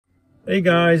Hey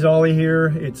guys, Ollie here.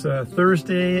 It's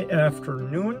Thursday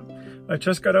afternoon. I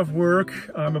just got off work.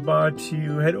 I'm about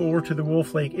to head over to the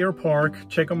Wolf Lake Air Park,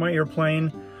 check on my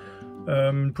airplane,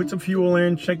 put some fuel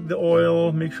in, check the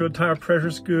oil, make sure the tire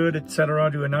pressure's good, etc.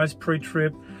 Do a nice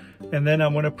pre-trip, and then I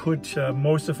want to put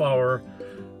most of our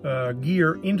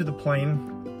gear into the plane.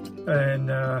 And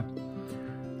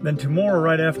then tomorrow,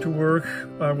 right after work,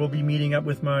 I will be meeting up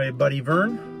with my buddy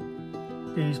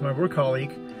Vern. He's my work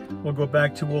colleague. We'll go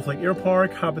back to Wolf Lake Air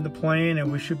Park, hop in the plane, and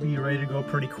we should be ready to go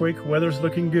pretty quick. Weather's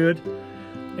looking good.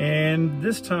 And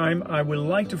this time I would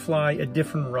like to fly a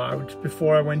different route.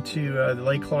 Before I went to the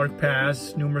Lake Clark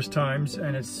Pass numerous times,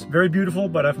 and it's very beautiful,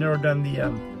 but I've never done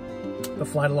the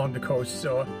flight along the coast,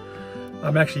 so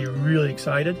I'm actually really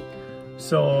excited.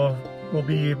 So we'll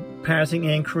be passing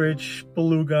Anchorage,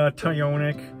 Beluga,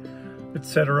 Tyonek,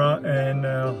 etc. And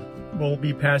we'll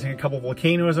be passing a couple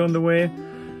volcanoes on the way,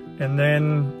 and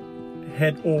then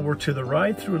head over to the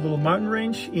right through a little mountain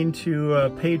range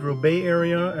into Pedro Bay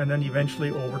area, and then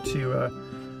eventually over to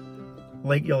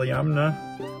Lake Iliamna,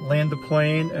 land the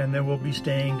plane, and then we'll be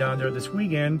staying down there this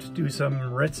weekend, do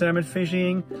some red salmon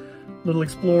fishing, little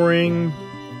exploring,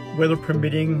 weather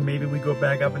permitting. Maybe we go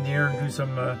back up in the air and do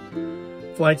some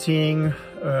flight seeing.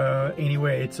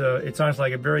 Anyway, it sounds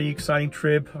like a very exciting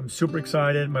trip. I'm super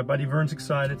excited. My buddy Vern's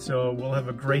excited, so we'll have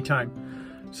a great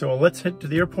time. So let's head to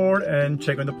the airport and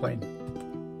check on the plane.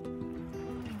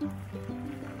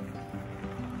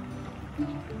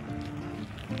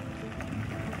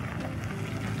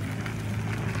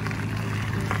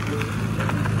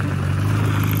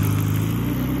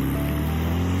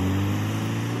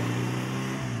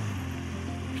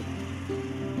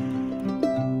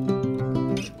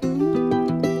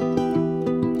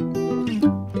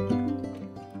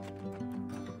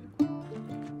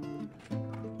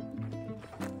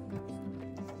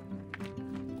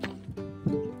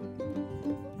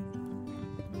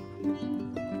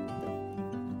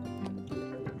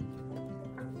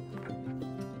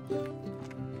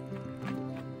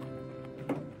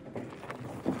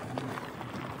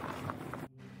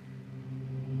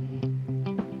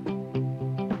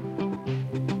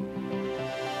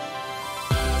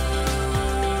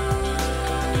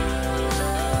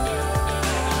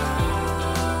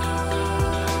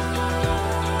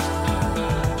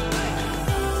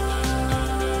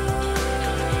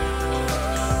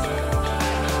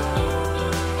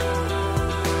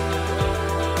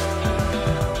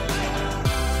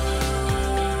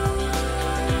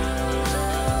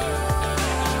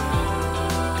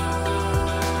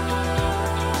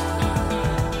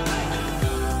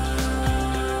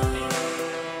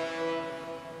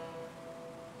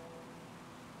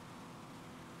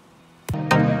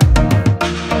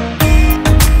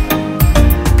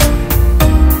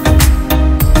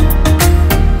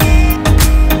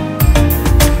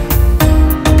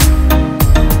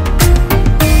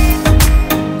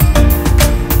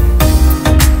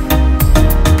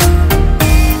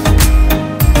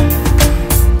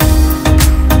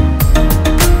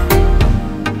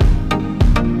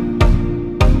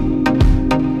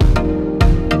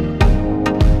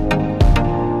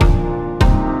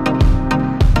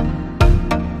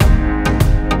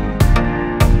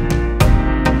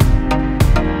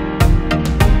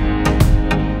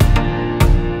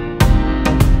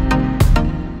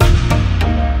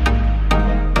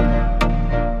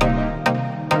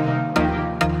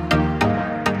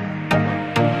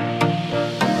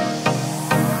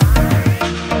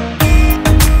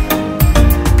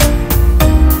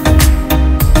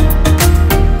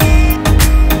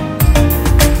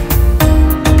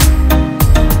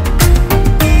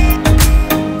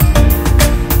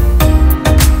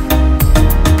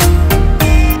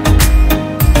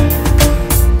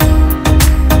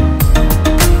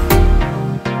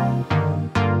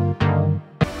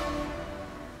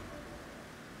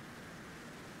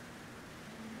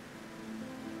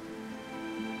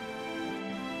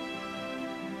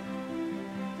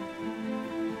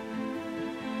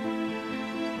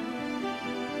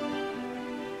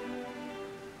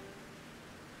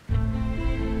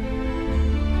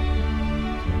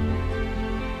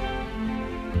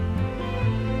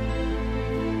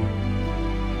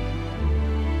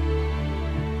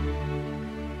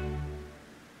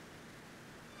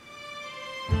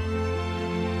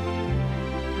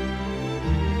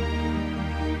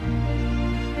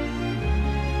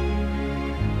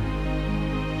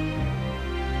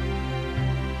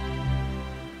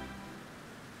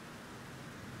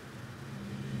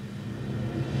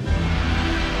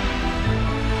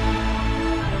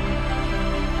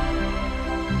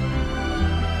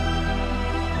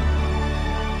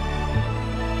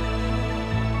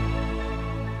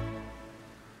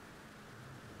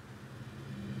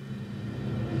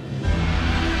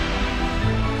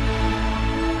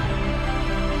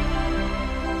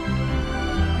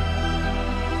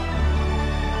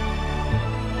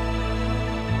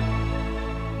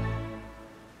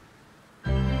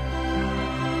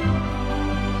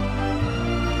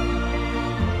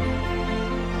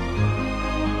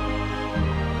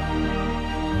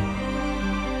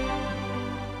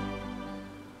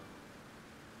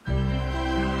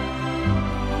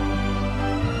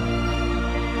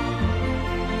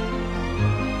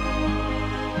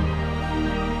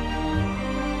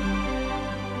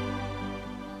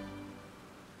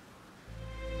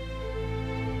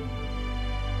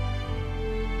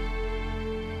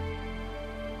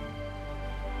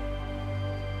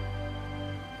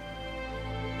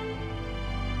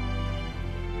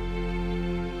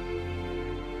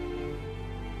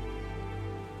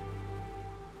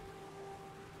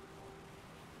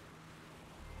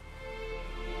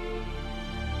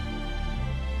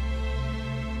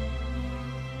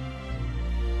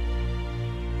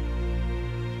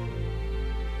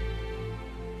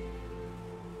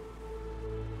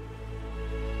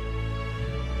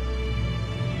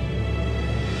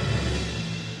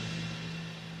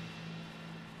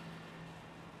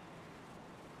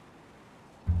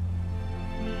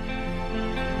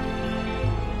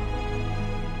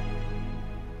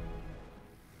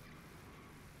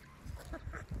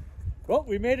 Well,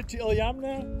 we made it to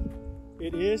Iliamna.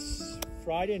 It is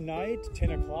Friday night,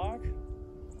 10 o'clock.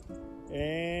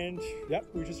 And yep,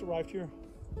 we just arrived here.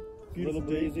 Beautiful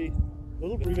Little breezy. day.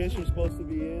 Little breezy. The fish are supposed to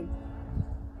be in.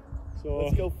 So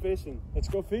let's go fishing. Let's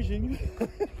go fishing.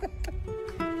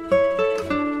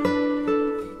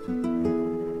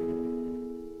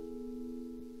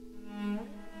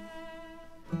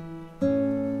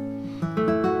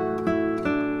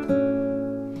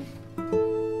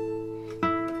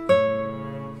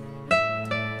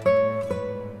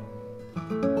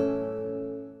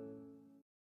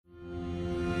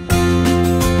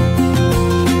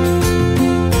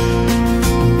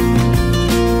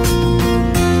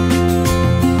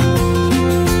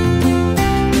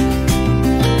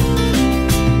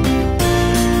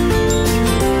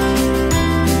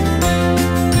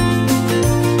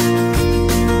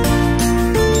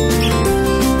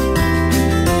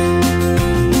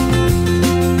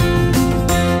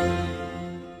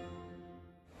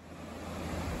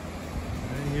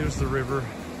 Here's the river,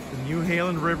 the new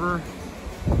Halen River,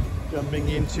 jumping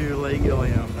into Lake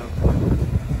Iliamna.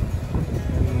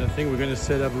 And I think we're going to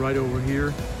set up right over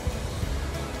here.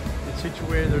 It's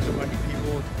situated, there's a bunch of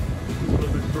people a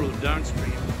little bit further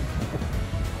downstream.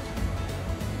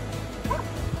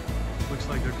 Looks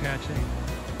like they're catching.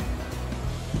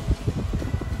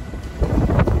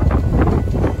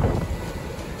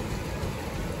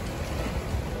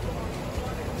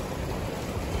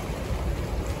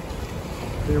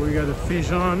 There we got a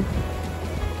fish on.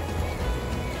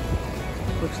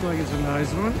 Looks like it's a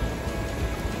nice one.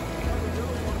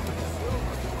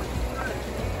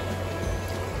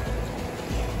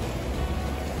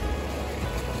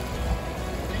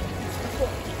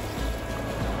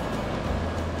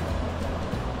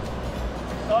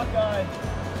 Sockeye.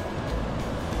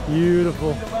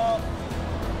 Beautiful.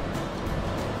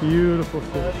 Beautiful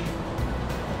fish.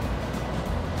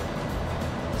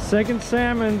 Second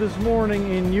salmon this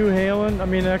morning in New Halen. I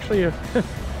mean, actually,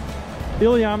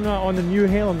 Iliamna on the New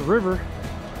Halen River,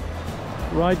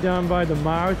 right down by the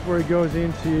mouth where it goes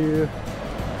into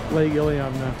Lake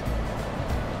Iliamna.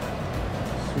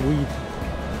 Sweet.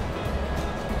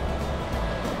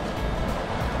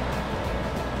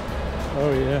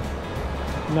 Oh yeah,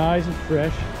 nice and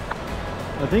fresh.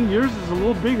 I think yours is a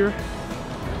little bigger.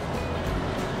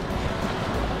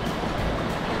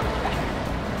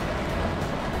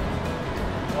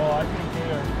 Oh, I think they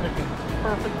are picking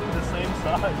perfectly the same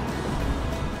size.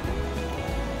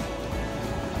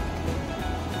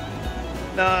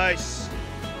 Nice.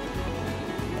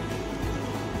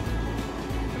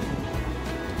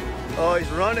 Oh, he's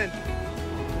running.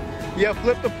 Yeah,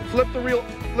 flip the reel,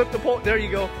 flip the pole. There you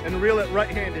go, and reel it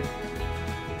right-handed.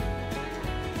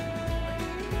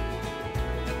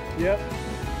 Yep.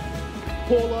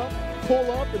 Pull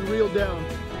up, and reel down.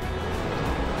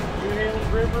 New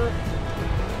Halen River.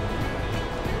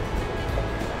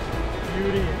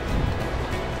 Beauty.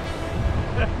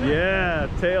 Yeah,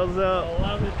 tails up. I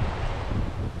love it.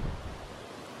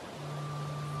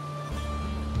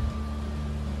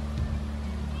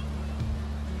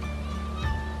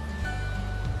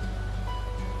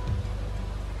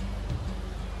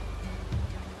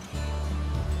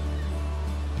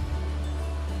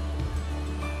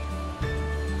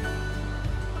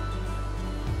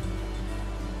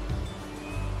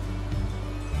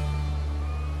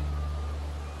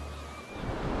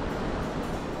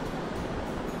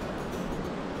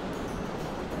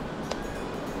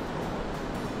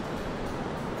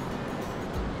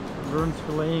 Vern's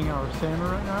filleting our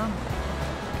salmon right now.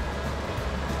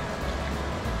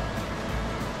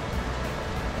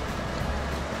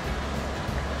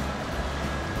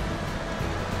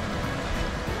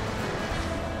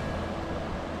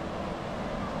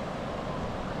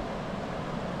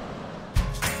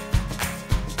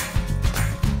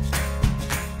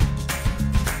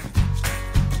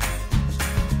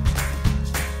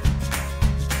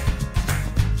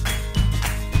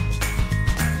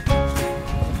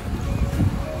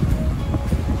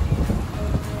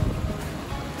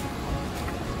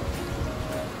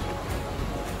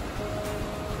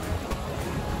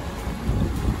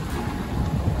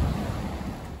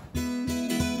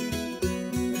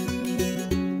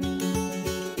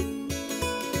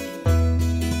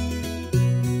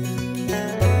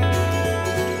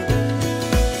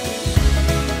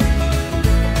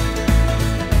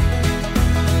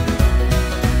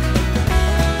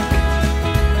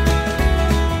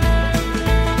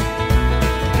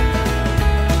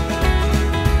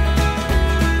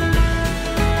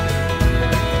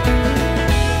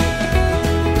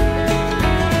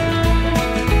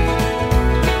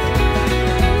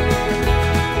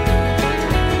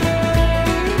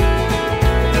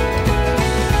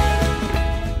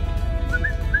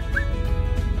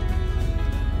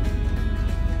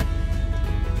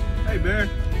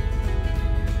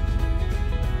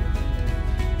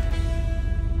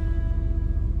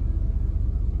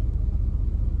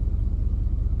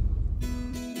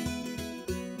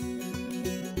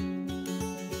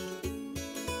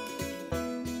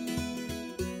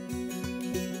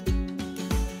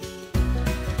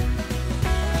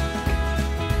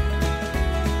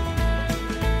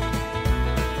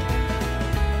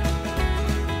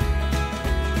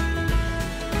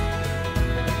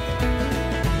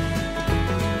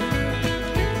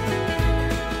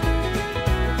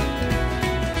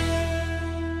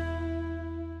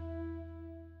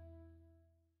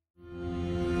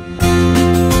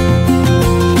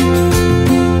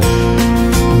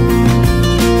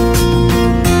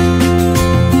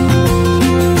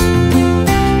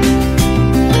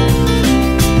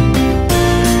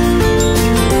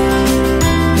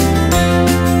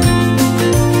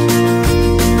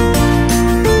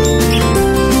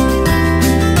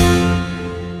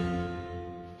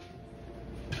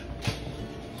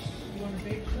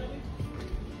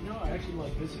 actually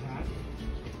like this hat.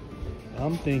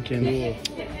 I'm thinking.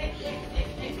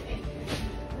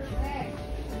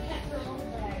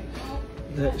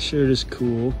 That shirt is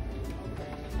cool.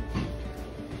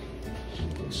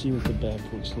 Let's see what the back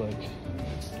looks like.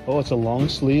 Oh, it's a long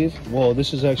sleeve. Whoa,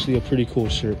 this is actually a pretty cool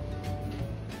shirt.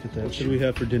 Look at that. What should we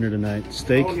have for dinner tonight?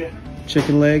 Steak,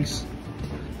 chicken legs.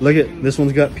 Look at this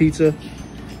one's got pizza.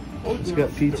 Oh, it's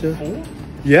got pizza.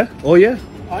 Yeah. Oh yeah.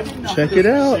 Check it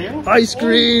out. Ice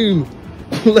cream.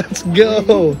 Let's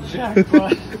go.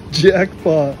 Jackpot.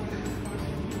 Jackpot.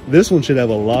 This one should have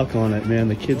a lock on it, man.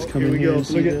 The kids come in here and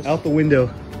see Look this. at Out the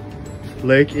window.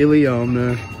 Lake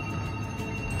Iliamna.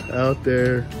 Out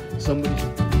there. Somebody.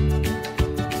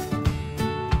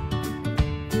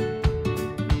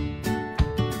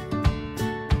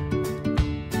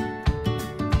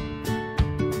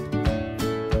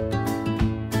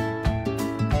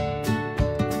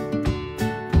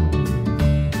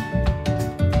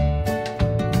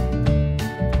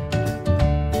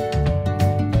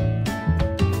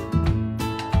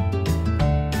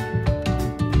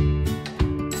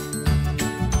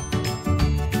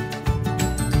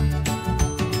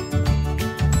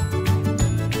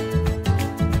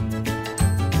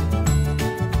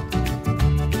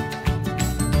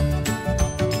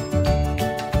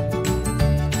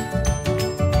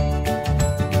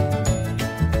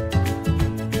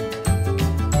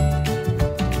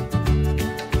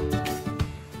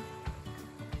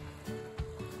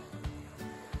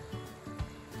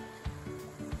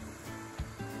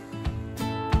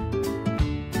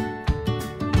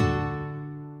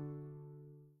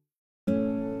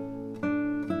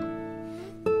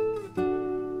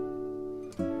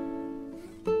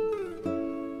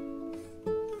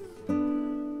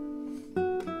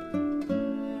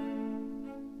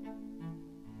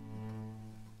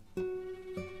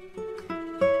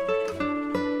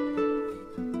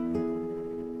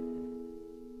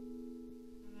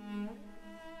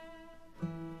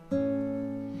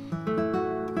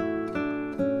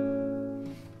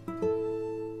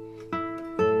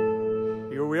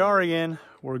 We are again.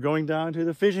 We're going down to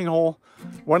the fishing hole.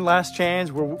 One last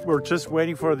chance. We're just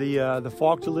waiting for the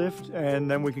fog to lift,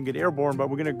 and then we can get airborne. But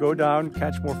we're gonna go down,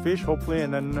 catch more fish, hopefully,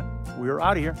 and then we're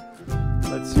out of here.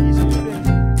 Let's see.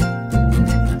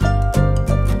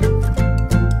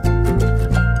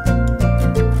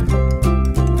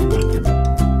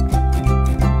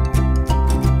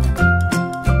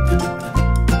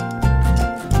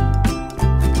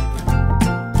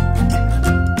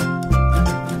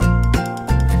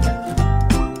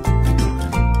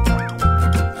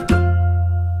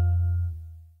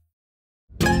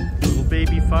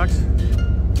 Fox.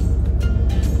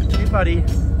 Hey, buddy.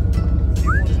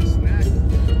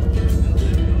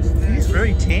 He's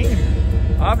very tame,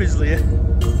 obviously.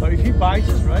 But if he bites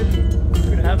us, right, we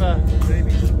could have a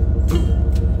baby.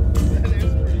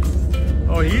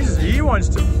 Oh, he wants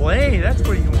to play. That's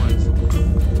what he wants.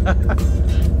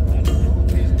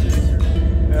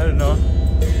 I don't know.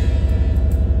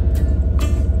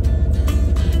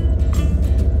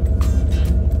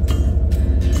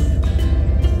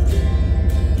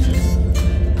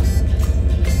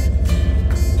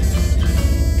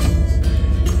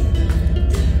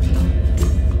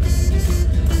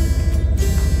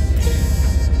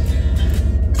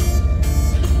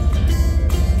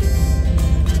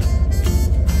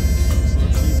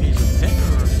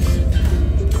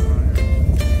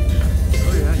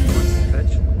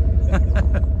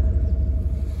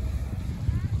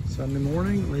 Sunday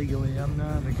morning, Lake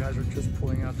Iliamna. The guys are just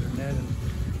pulling out their net,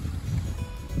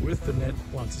 and with the net,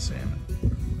 lots of salmon.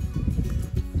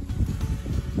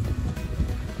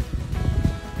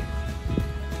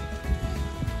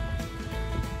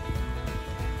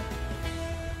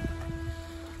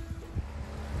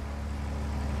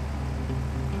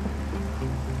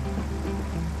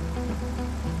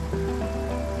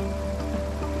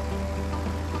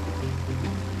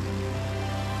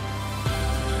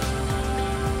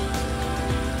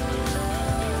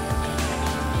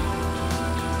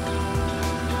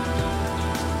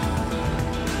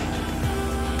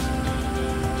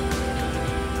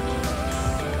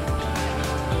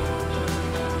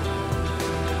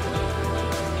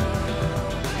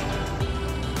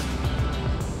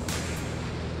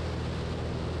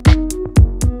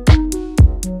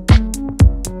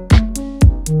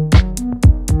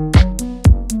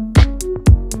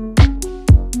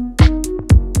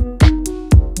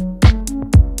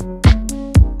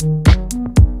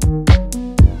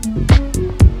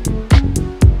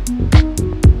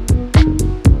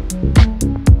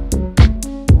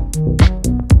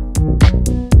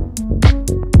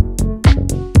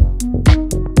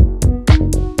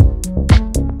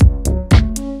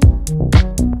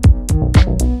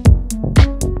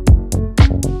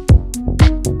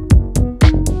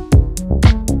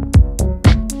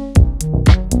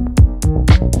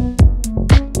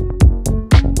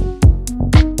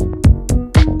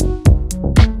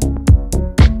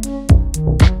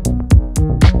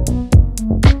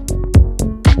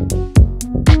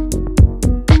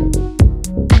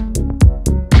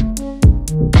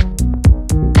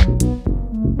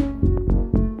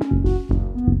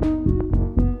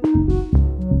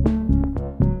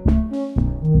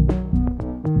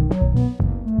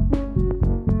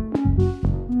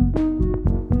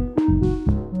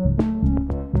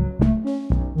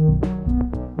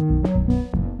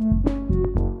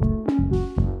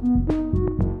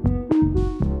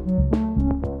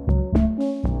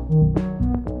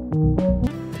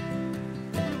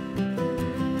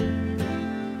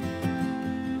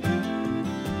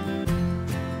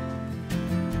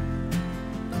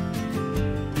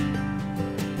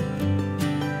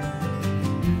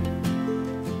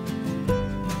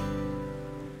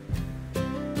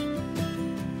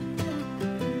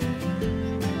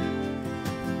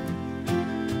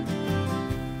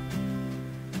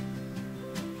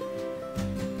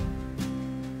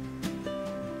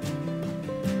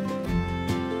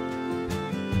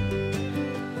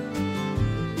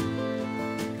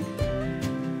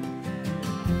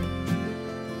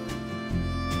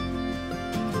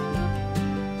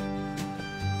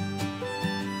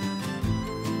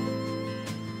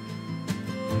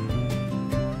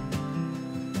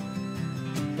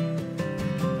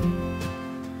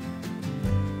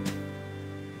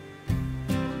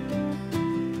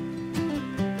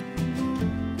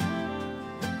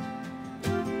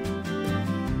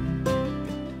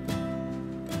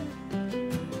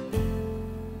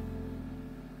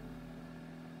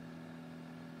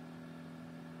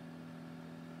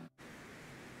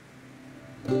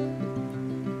 Bye.